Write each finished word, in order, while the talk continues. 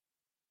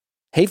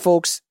Hey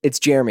folks, it's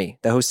Jeremy,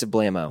 the host of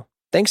Blammo.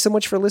 Thanks so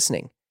much for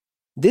listening.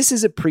 This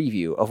is a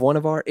preview of one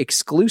of our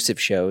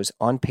exclusive shows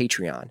on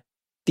Patreon.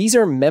 These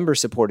are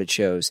member-supported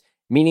shows,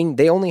 meaning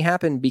they only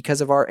happen because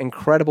of our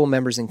incredible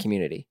members and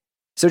community.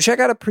 So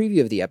check out a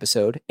preview of the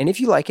episode, and if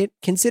you like it,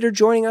 consider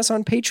joining us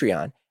on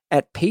Patreon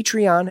at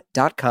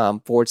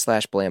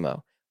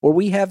patreon.com/Blammo, where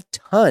we have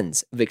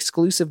tons of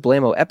exclusive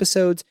Blammo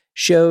episodes,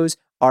 shows,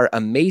 our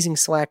amazing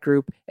Slack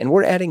group, and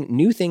we're adding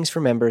new things for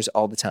members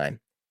all the time.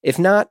 If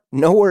not,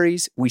 no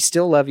worries, we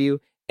still love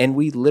you, and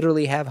we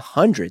literally have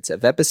hundreds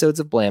of episodes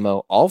of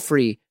Blammo all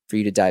free for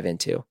you to dive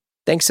into.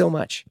 Thanks so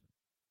much.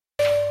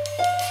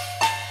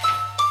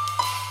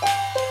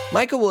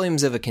 Michael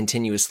Williams of A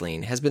Continuous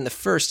Lean has been the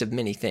first of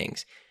many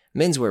things.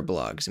 Menswear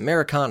blogs,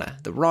 Americana,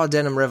 the Raw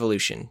Denim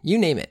Revolution, you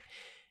name it.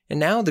 And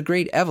now the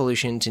great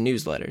evolution to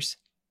newsletters.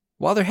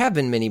 While there have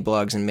been many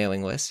blogs and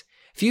mailing lists,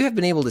 few have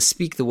been able to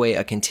speak the way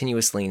A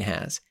Continuous Lean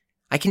has.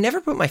 I can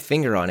never put my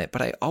finger on it,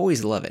 but I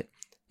always love it.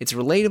 It's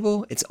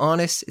relatable, it's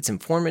honest, it's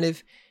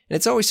informative, and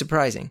it's always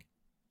surprising.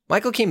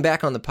 Michael came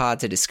back on the pod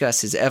to discuss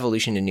his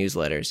evolution to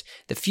newsletters,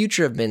 the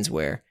future of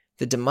menswear,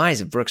 the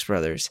demise of Brooks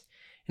Brothers,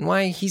 and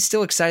why he's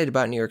still excited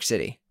about New York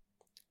City.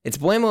 It's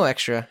Blammo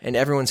Extra, and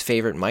everyone's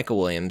favorite Michael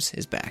Williams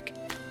is back.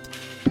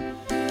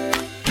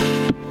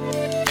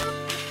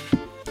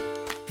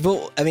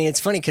 Well, I mean, it's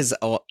funny because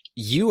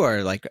you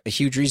are like a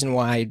huge reason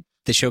why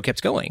the show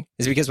kept going.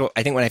 Is because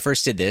I think when I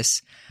first did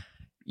this,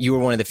 you were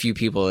one of the few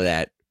people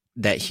that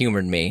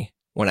humored me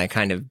when I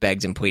kind of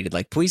begged and pleaded,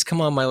 like, please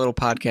come on my little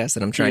podcast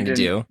that I'm trying to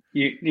do.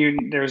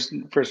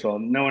 First of all,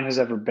 no one has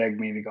ever begged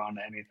me to go on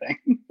to anything.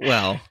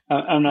 Well,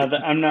 I'm not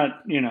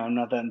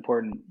that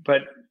important,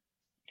 but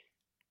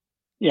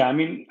yeah, I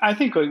mean, I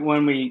think like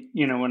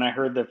when I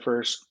heard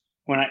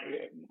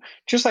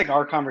just like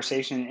our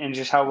conversation and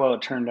just how well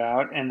it turned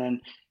out. And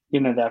then,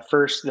 the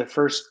first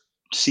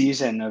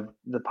season of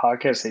the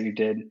podcast that you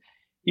did,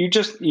 you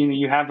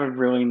have a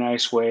really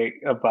nice way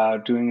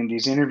about doing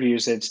these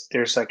interviews.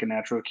 There's like a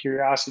natural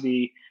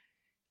curiosity.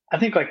 I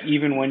think like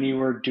even when you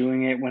were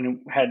doing it,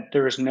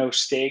 there was no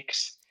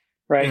stakes,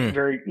 right?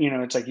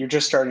 It's like you're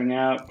just starting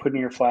out, putting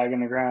your flag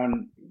in the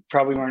ground,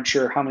 probably weren't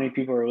sure how many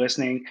people are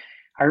listening.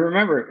 I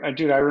remember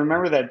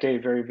that day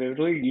very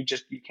vividly. You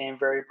came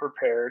very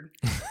prepared.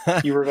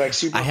 You were like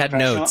super I had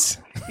notes.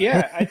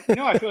 Yeah. I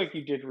feel like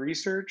you did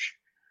research.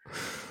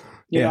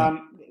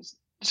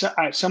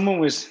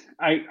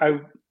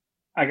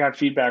 I got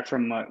feedback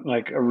from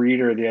like a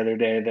reader the other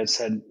day that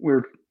said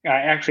I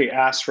actually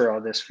asked for all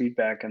this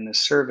feedback in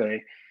this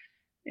survey,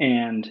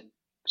 and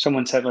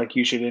someone said like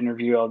you should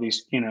interview all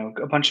these,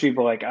 a bunch of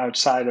people like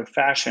outside of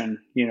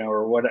fashion,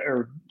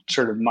 or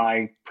sort of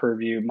my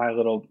purview, my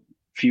little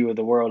view of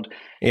the world.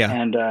 Yeah.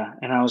 And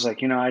I was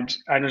like, I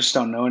just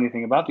don't know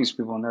anything about these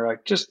people, and they're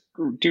like, just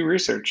do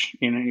research,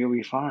 you'll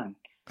be fine.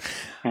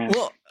 And,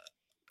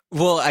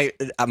 Well,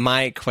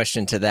 my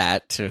question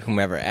to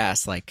whomever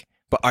asked, like,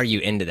 but are you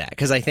into that?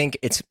 Because I think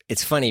it's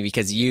funny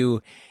because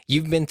you've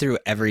been through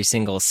every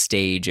single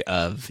stage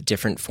of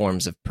different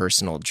forms of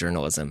personal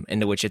journalism,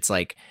 into which it's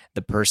like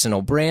the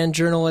personal brand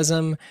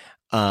journalism.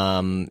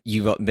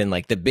 You've been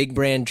like the big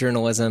brand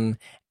journalism,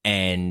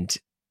 and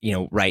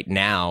right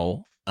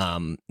now,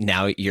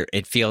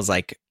 it feels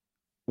like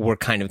we're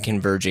kind of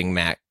converging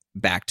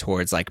back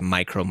towards like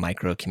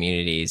micro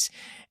communities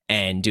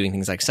and doing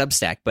things like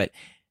Substack, but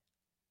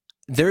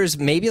there's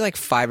maybe like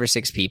 5 or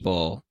 6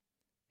 people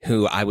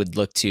who I would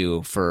look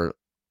to for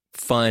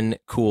fun,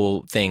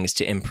 cool things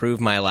to improve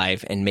my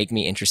life and make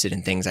me interested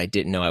in things I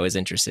didn't know I was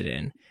interested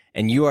in.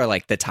 And you are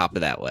like the top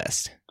of that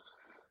list.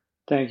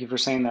 Thank you for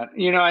saying that.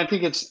 I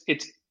think it's,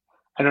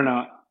 I don't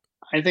know.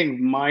 I think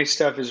my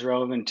stuff is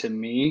relevant to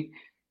me,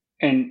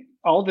 and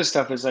all this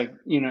stuff is like,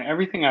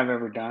 everything I've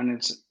ever done,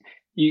 it's,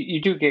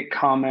 you do get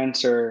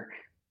comments, or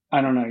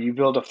I don't know, you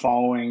build a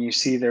following, you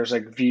see there's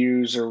like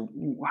views or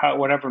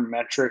whatever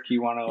metric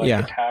you want to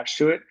attach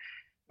to it,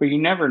 but you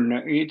never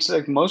know. It's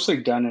like mostly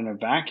done in a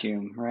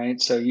vacuum,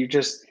 right? So you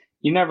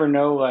never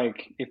know,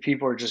 like if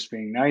people are just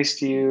being nice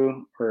to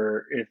you,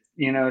 or if,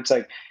 it's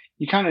like,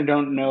 you kind of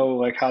don't know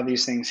like how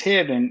these things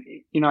hit. And,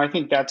 I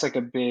think that's like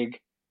I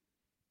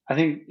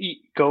think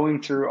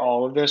going through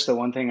all of this, the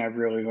one thing I've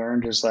really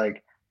learned is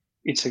like,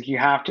 it's like you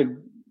have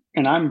to,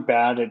 and I'm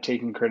bad at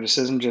taking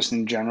criticism just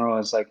in general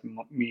as like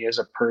me as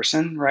a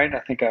person, right? I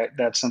think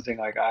that's something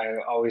like I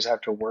always have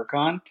to work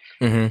on.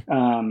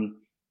 Mm-hmm.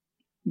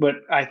 But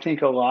I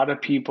think a lot of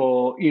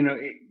people, you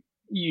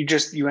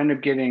end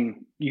up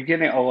getting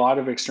a lot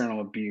of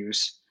external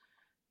abuse,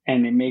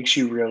 and it makes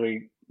you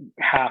really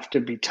have to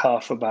be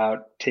tough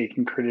about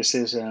taking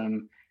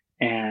criticism.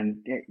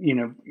 And,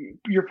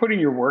 you're putting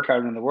your work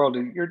out in the world,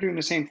 and you're doing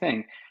the same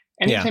thing.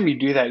 Anytime you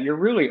do that, you're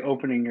really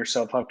opening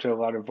yourself up to a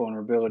lot of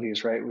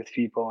vulnerabilities, right, with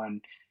people.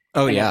 And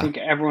I think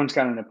everyone's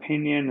got an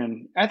opinion,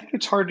 and I think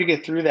it's hard to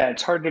get through that.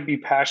 It's hard to be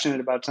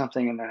passionate about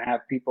something and then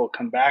have people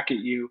come back at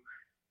you,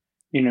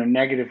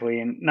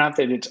 negatively. And not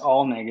that it's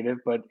all negative,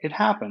 but it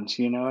happens,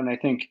 and I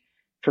think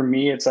for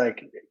me, it's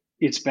like,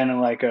 it's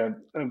been like a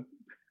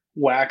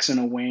wax and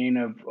a wane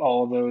of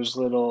all those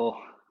little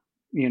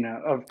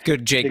of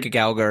Good Jake the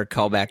Gallagher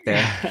callback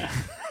there.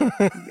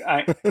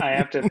 I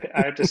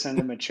have to send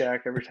him a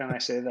check every time I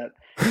say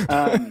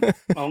that.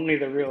 Only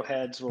the real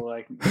heads will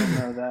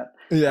know that.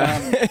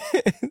 Yeah.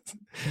 Um,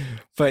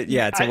 But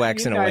yeah, it's a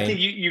wax and a I think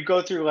wane. you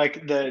go through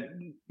like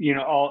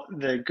all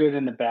the good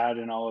and the bad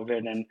and all of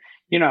it, and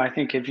I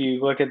think if you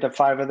look at the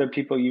five other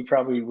people you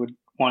probably would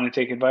want to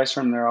take advice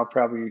from, they're all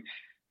probably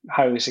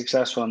highly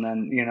successful, and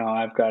then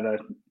I've got a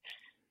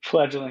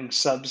fledgling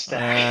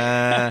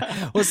Substack.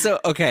 Uh, well, so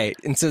okay,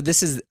 and so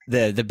this is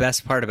the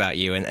best part about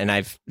you,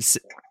 and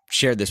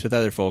shared this with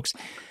other folks.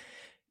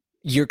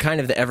 You're kind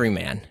of the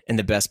everyman in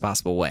the best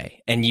possible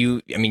way, and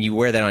I mean, you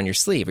wear that on your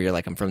sleeve. Or you're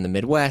like, I'm from the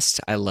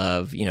Midwest. I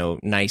love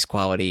nice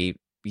quality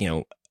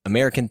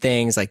American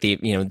things like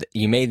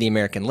you made the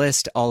American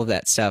list, all of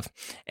that stuff,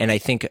 and I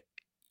think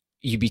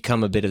you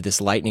become a bit of this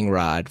lightning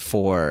rod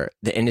for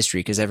the industry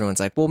because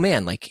everyone's like, well,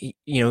 man, like,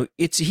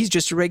 he's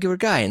just a regular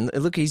guy and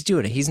look, he's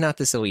doing it. He's not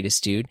this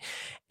elitist dude.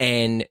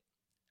 And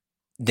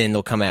then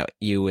they'll come at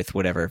you with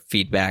whatever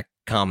feedback,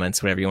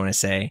 comments, whatever you want to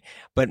say.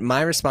 But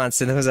my response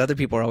to those other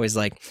people are always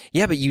like,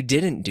 yeah, but you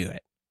didn't do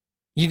it.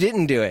 You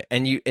didn't do it.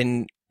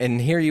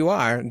 And here you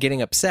are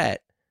getting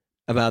upset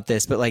about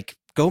this, but like,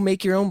 go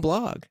make your own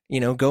blog,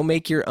 go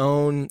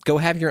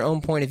have your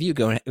own point of view,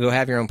 go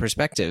have your own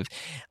perspective.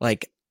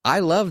 Like, I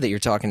love that you're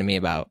talking to me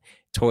about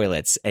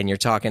toilets and you're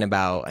talking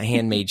about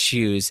handmade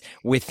shoes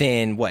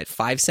within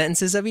 5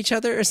 sentences of each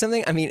other or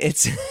something. I mean,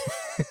 it's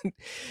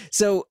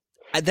so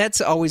that's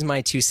always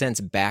my 2 cents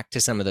back to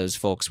some of those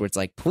folks where it's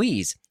like,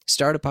 please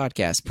start a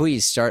podcast,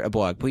 please start a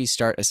blog, please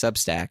start a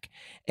Substack,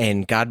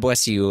 and God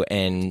bless you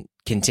and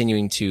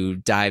continuing to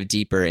dive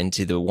deeper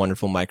into the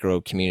wonderful micro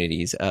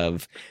communities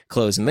of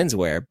clothes and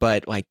menswear.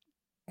 But like,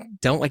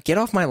 don't get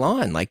off my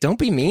lawn. Like, don't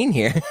be mean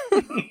here.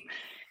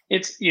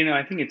 It's,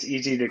 I think it's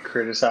easy to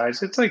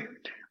criticize. It's like,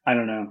 I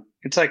don't know,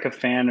 it's like a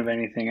fan of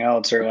anything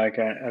else or like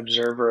an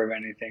observer of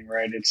anything,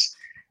 right?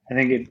 I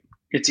think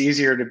it's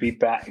easier to be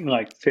back,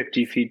 like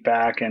 50 feet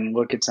back and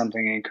look at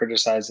something and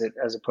criticize it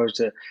as opposed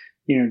to,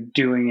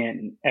 doing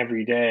it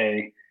every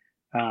day.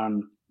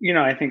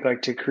 I think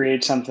like to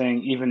create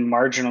something even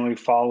marginally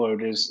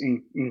followed is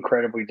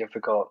incredibly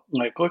difficult.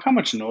 Like, look how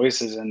much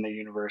noise is in the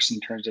universe in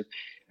terms of,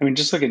 I mean,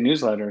 just look at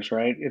newsletters,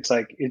 right? It's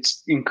like,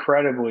 it's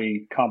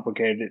incredibly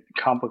complicated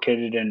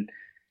and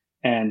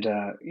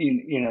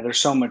there's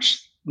so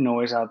much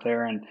noise out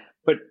there.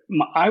 But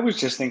I was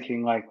just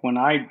thinking like, when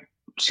I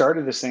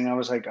started this thing, I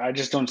was like, I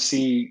just don't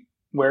see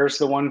where's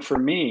the one for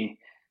me.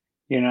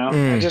 I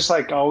Mm, just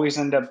like always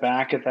end up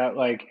back at that,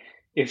 like,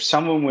 if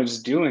someone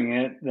was doing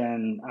it,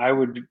 then I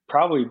would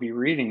probably be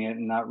reading it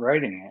and not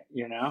writing it.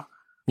 I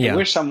yeah.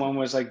 wish someone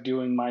was like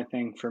doing my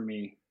thing for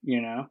me.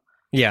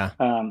 Yeah.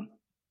 Um,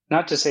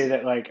 not to say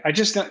that like I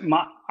just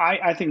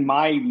I think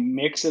my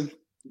mix of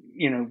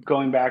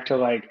going back to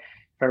like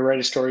if I write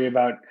a story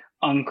about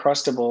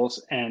Uncrustables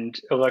and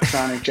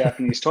electronic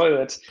Japanese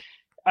toilets,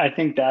 I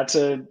think that's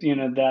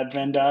that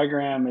Venn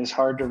diagram is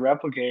hard to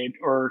replicate,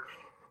 or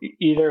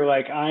either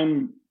like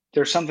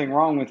there's something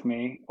wrong with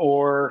me,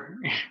 or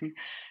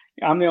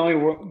I'm the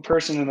only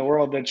person in the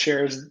world that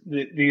shares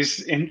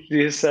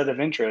these set of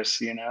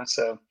interests.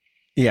 So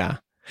Yeah.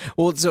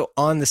 Well, so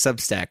on the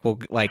Substack, we'll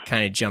like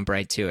kind of jump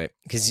right to it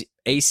because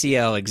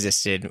ACL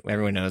existed.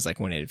 Everyone knows like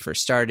when it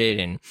first started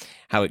and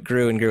how it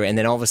grew and grew. And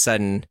then all of a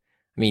sudden,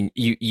 I mean,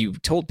 you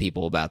told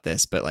people about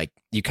this, but like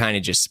you kind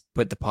of just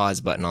put the pause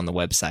button on the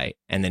website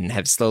and then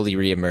have slowly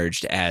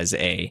reemerged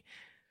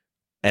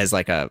as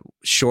like a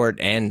short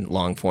and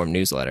long form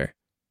newsletter.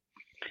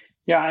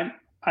 yeah,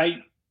 I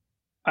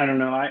don't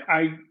know.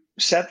 I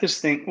set this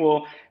thing.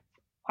 Well,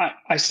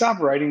 I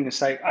stopped writing the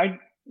site.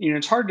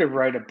 It's hard to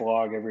write a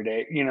blog every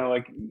day.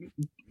 Like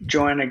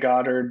Joanna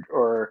Goddard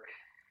or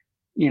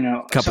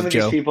Cup some of of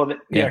these Joe. people that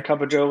Yeah.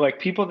 Cup of Joe, like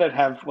people that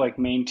have like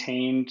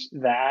maintained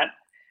that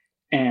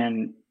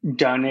and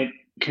done it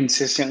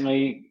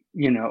consistently,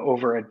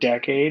 over a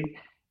decade.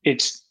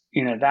 It's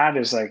that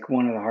is like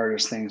one of the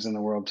hardest things in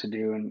the world to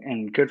do,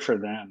 and good for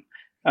them.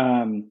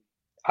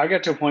 I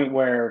got to a point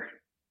where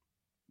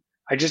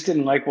I just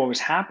didn't like what was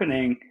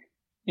happening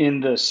in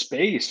the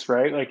space,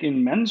 right? Like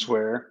in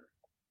menswear.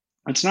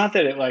 It's not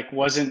that it like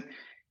wasn't,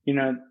 you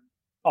know,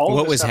 all of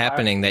What the was stuff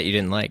happening that you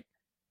didn't like?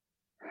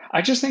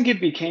 I just think it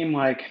became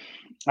like,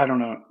 I don't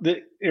know.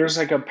 There's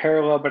like a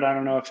parallel, but I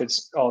don't know if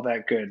it's all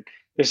that good.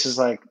 This is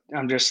like,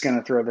 I'm just going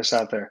to throw this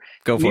out there.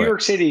 Go New for it.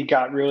 York City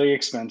got really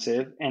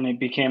expensive and it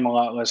became a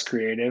lot less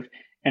creative.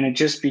 And it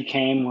just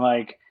became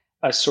like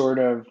a sort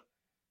of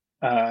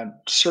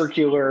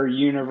circular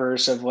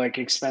universe of like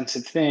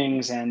expensive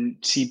things and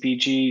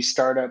CPG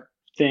startup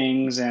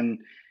things. And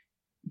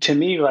to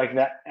me, like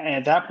that,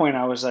 at that point,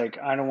 I was like,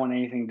 I don't want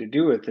anything to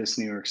do with this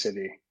New York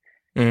City.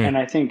 Mm, And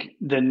I think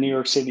the New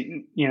York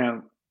City,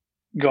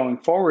 going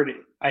forward,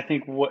 I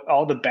think what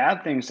all the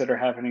bad things that are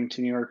happening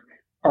to New York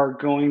are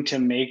going to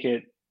make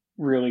it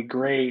really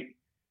great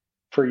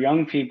for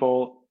young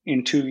people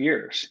in 2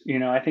 years.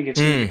 I think it's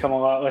going to mm, become a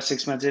lot less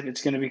expensive.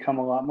 It's going to become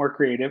a lot more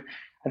creative.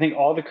 I think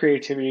all the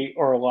creativity,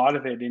 or a lot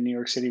of it in New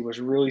York City, was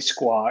really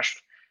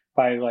squashed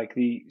by like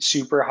the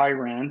super high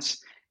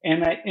rents.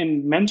 And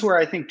menswear,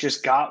 I think,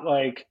 just got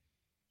like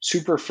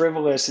super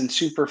frivolous and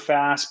super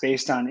fast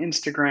based on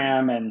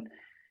Instagram. And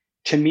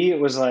to me, it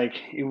was like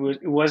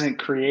it wasn't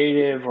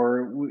creative,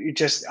 or it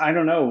just, I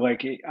don't know,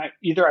 like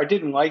either I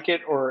didn't like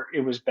it or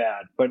it was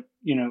bad. But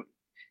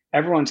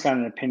everyone's got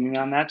an opinion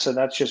on that, so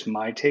that's just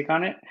my take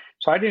on it.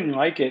 So I didn't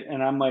like it,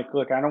 and I'm like,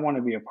 look, I don't want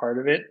to be a part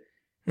of it.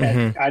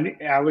 And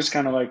I was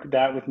kind of like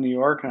that with New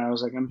York, and I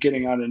was like, I'm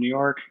getting out of New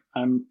York.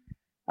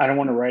 I don't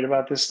want to write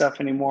about this stuff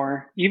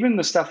anymore. Even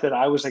the stuff that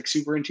I was like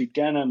super into,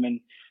 denim and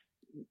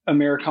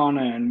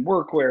Americana and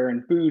workwear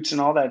and boots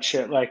and all that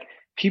shit, like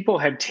people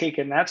had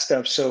taken that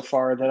stuff so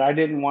far that I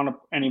didn't want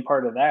any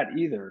part of that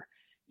either,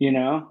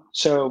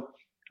 So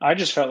I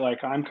just felt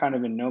like I'm kind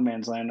of in no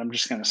man's land. I'm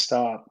just going to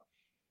stop.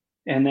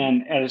 And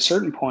then at a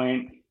certain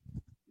point,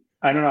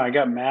 I don't know, I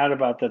got mad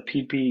about the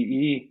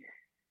PPE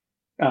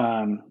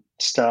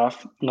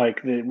stuff,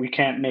 like that we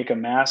can't make a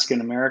mask in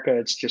America.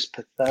 It's just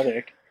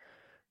pathetic.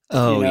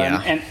 Oh,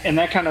 yeah. And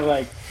that kind of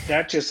like,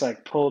 that just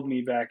like pulled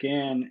me back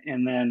in.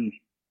 And then,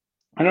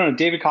 I don't know,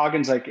 David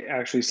Coggins like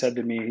actually said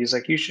to me, he's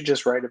like, you should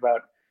just write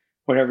about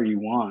whatever you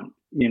want,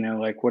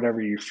 like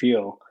whatever you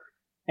feel.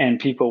 And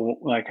people,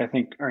 like, I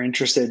think are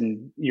interested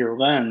in your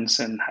lens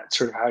and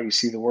sort of how you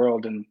see the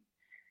world. And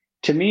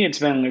to me, it's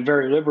been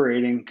very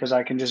liberating because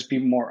I can just be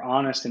more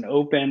honest and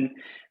open.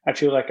 I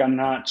feel like I'm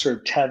not sort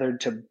of tethered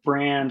to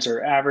brands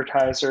or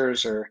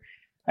advertisers, or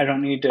I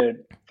don't need to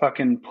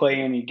fucking play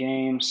any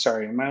games.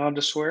 Sorry, am I allowed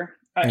to swear?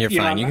 You're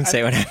fine. You can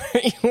say whatever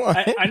you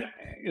want.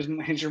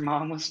 Is your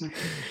mom listening?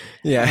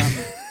 Yeah.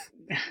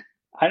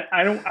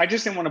 I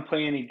just didn't want to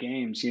play any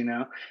games,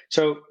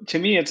 So to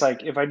me, it's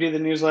like if I do the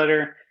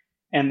newsletter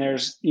and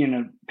there's,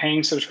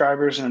 paying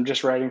subscribers and I'm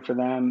just writing for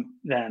them,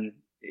 then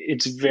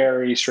it's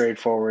very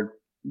straightforward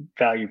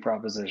value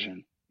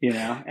proposition,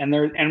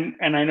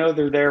 and I know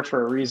they're there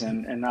for a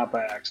reason and not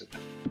by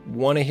accident.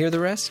 Want to hear the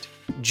rest?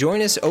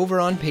 Join us over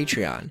on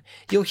Patreon.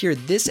 You'll hear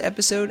this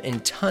episode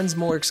and tons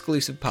more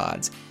exclusive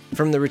pods,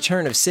 from the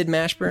return of Sid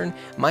Mashburn,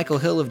 Michael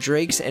Hill of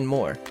Drake's, and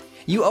more.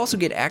 You also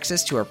get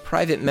access to our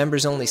private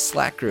members-only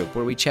Slack group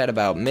where we chat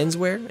about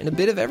menswear and a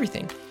bit of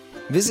everything.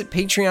 Visit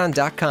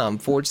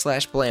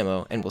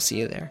patreon.com/Blamo and we'll see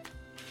you there.